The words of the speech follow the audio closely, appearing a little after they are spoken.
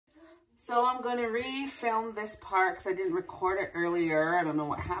So I'm going to re-film this part because I didn't record it earlier. I don't know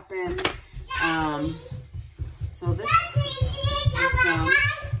what happened. So this is some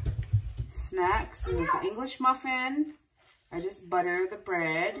snacks, and it's an English muffin. I just butter the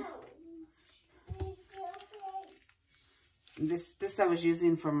bread. This I was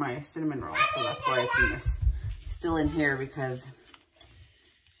using for my cinnamon roll, so that's why it's in this. Still in here because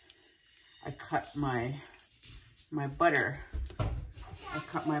I cut my butter. I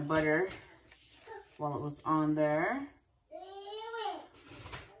cut my butter while it was on there.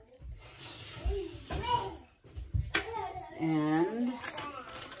 And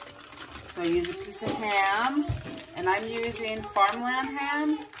so I use a piece of ham, and I'm using farmland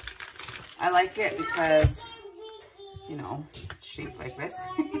ham. I like it because, you know, it's shaped like this.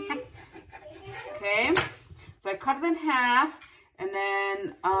 Okay, so I cut it in half, and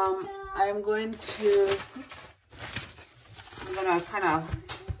then I'm gonna kind of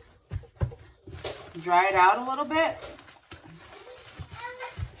dry it out a little bit.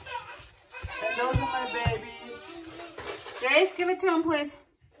 And those are my babies. Jace, give it to him, please.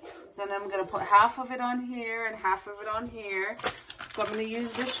 So then I'm gonna put half of it on here and half of it on here. So I'm gonna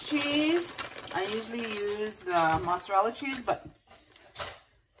use this cheese. I usually use the mozzarella cheese, but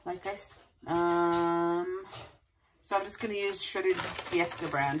like so I'm just gonna use shredded Fiesta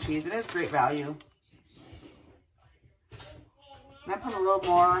brand cheese. It is great value. And I put a little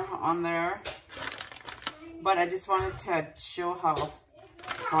more on there, but I just wanted to show how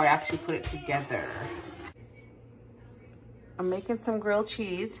I actually put it together. I'm making some grilled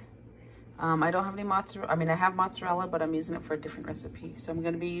cheese. I don't have any mozzarella. I mean, I have mozzarella, but I'm using it for a different recipe. So I'm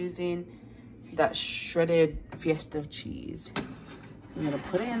going to be using that shredded Fiesta cheese. I'm going to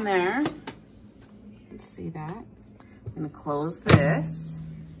put it in there. Let's see that. I'm going to close this.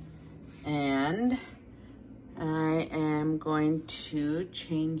 And I am going to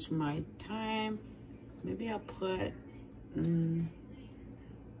change my time. Maybe I'll put 4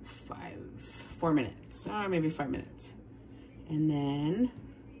 minutes, or maybe 5 minutes. And then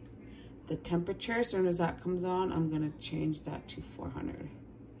the temperature, as soon as that comes on, I'm gonna change that to 400.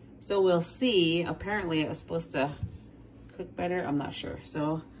 So we'll see. Apparently it was supposed to cook better. I'm not sure.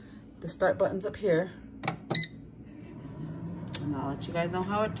 So the start button's up here. And I'll let you guys know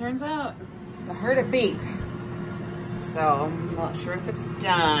how it turns out. I heard it beep. So I'm not sure if it's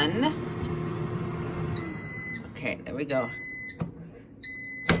done. Okay, there we go.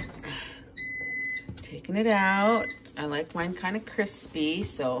 Taking it out. I like mine kind of crispy,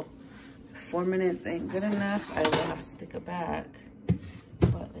 so 4 minutes ain't good enough. I will have to stick it back.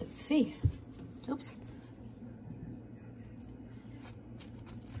 But let's see. Oops.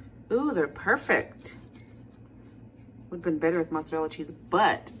 Ooh, they're perfect. Would have been better with mozzarella cheese,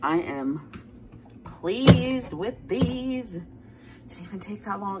 but I am pleased with these. It didn't even take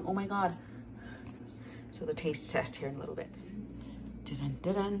that long. Oh my God. So the taste test here in a little bit. Dun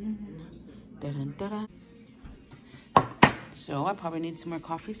dun dun dun dun dun. So I probably need some more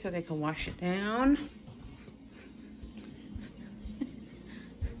coffee so they can wash it down.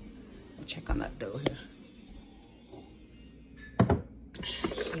 I'll check on that dough here.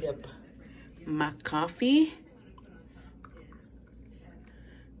 Heat up my coffee.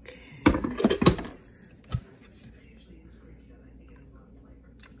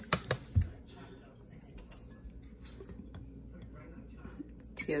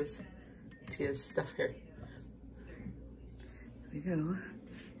 Tia's stuff here. There we go.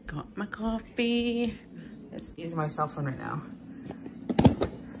 Got my coffee. Let's use my cell phone right now.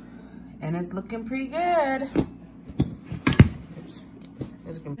 And it's looking pretty good. Oops.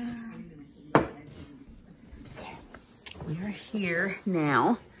 It's looking. Okay. We are here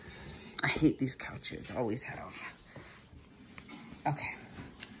now. I hate these couches. Always have. Okay.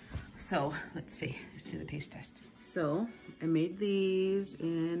 So let's see. Let's do the taste test. So I made these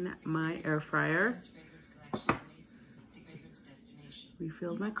in my air fryer.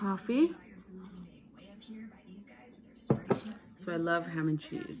 Refilled my coffee. So I love ham and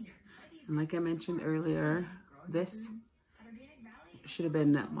cheese. And like I mentioned earlier, this should have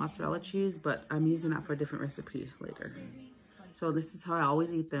been mozzarella cheese, but I'm using that for a different recipe later. So this is how I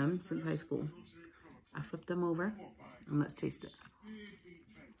always eat them since high school. I flip them over and let's taste it.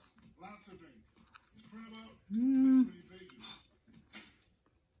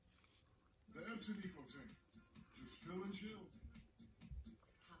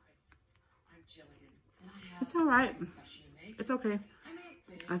 It's all right. It's okay.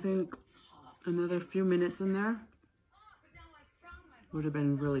 I think another few minutes in there would have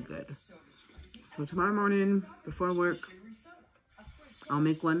been really good. So tomorrow morning before work, I'll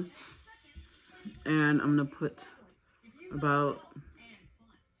make one, and I'm gonna put about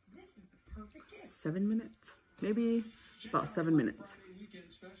 7 minutes, maybe about 7 minutes,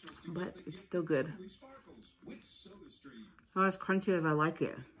 but it's still good. Not as crunchy as I like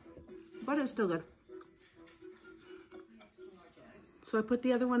it, but it's still good. So I put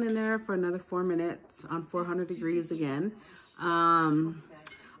the other one in there for another 4 minutes on 400 degrees again. I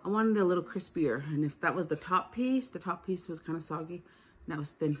wanted it a little crispier, and if that was the top piece was kind of soggy, and that was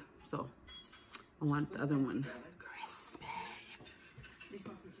thin, so I want the other one crispy.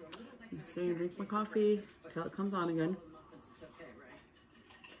 Just say, drink my coffee till it comes on again.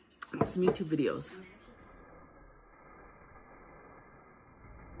 Some YouTube videos.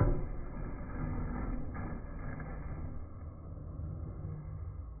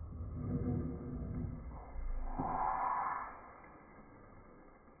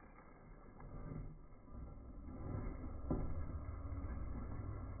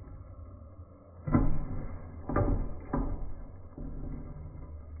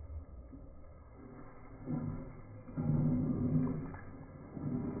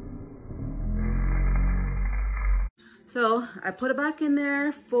 So I put it back in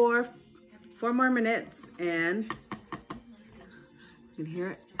there for 4 more minutes, and you can hear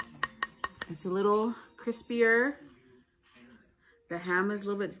it. It's a little crispier. The ham is a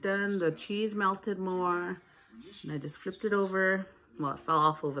little bit done. The cheese melted more, and I just flipped it over. Well, it fell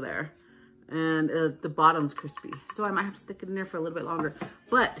off over there, and the bottom's crispy. So I might have to stick it in there for a little bit longer,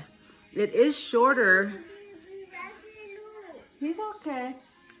 but it is shorter. He's okay.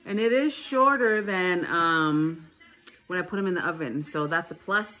 And it is shorter than when I put them in the oven. So that's a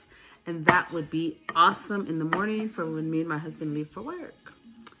plus, and that would be awesome in the morning for when me and my husband leave for work.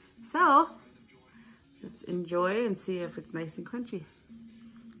 So let's enjoy and see if it's nice and crunchy.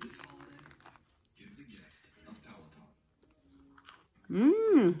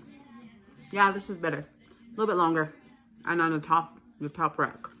 Yeah, this is better. A little bit longer, and on the top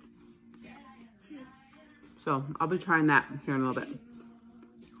rack. So I'll be trying that here in a little bit.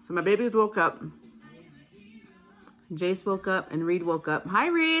 So my babies woke up. Jace woke up and Reed woke up. Hi,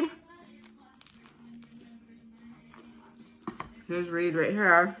 Reed. Here's Reed right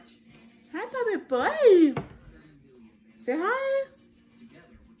here. Hi, baby boy. Say hi.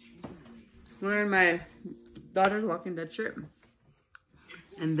 Wearing my daughter's Walking Dead shirt.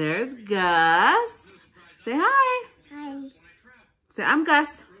 And there's Gus. Say hi. Hi. Say, I'm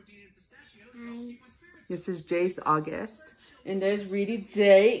Gus. Hi. This is Jace August. And there's Reedy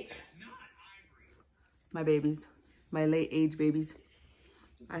Dake. My babies. My late age babies.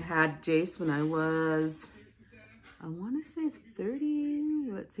 I had Jace when I was, I want to say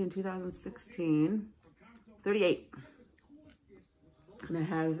 30, let's see, in 2016, 38. And I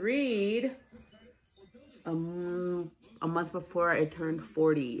had Reed a month before I turned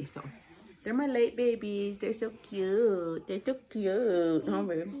 40. So they're my late babies. They're so cute. They're so cute. Oh,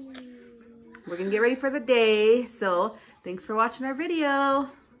 baby. We're going to get ready for the day. So thanks for watching our video.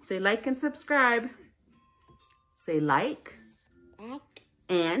 Say like and subscribe. Say like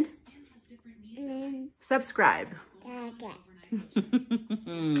and subscribe.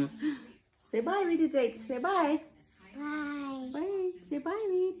 Say bye, Reedy Jake. Say bye. Bye. Bye. Say bye,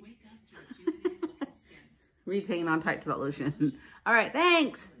 Reed. Reed's hanging on tight to that lotion. All right,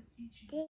 thanks.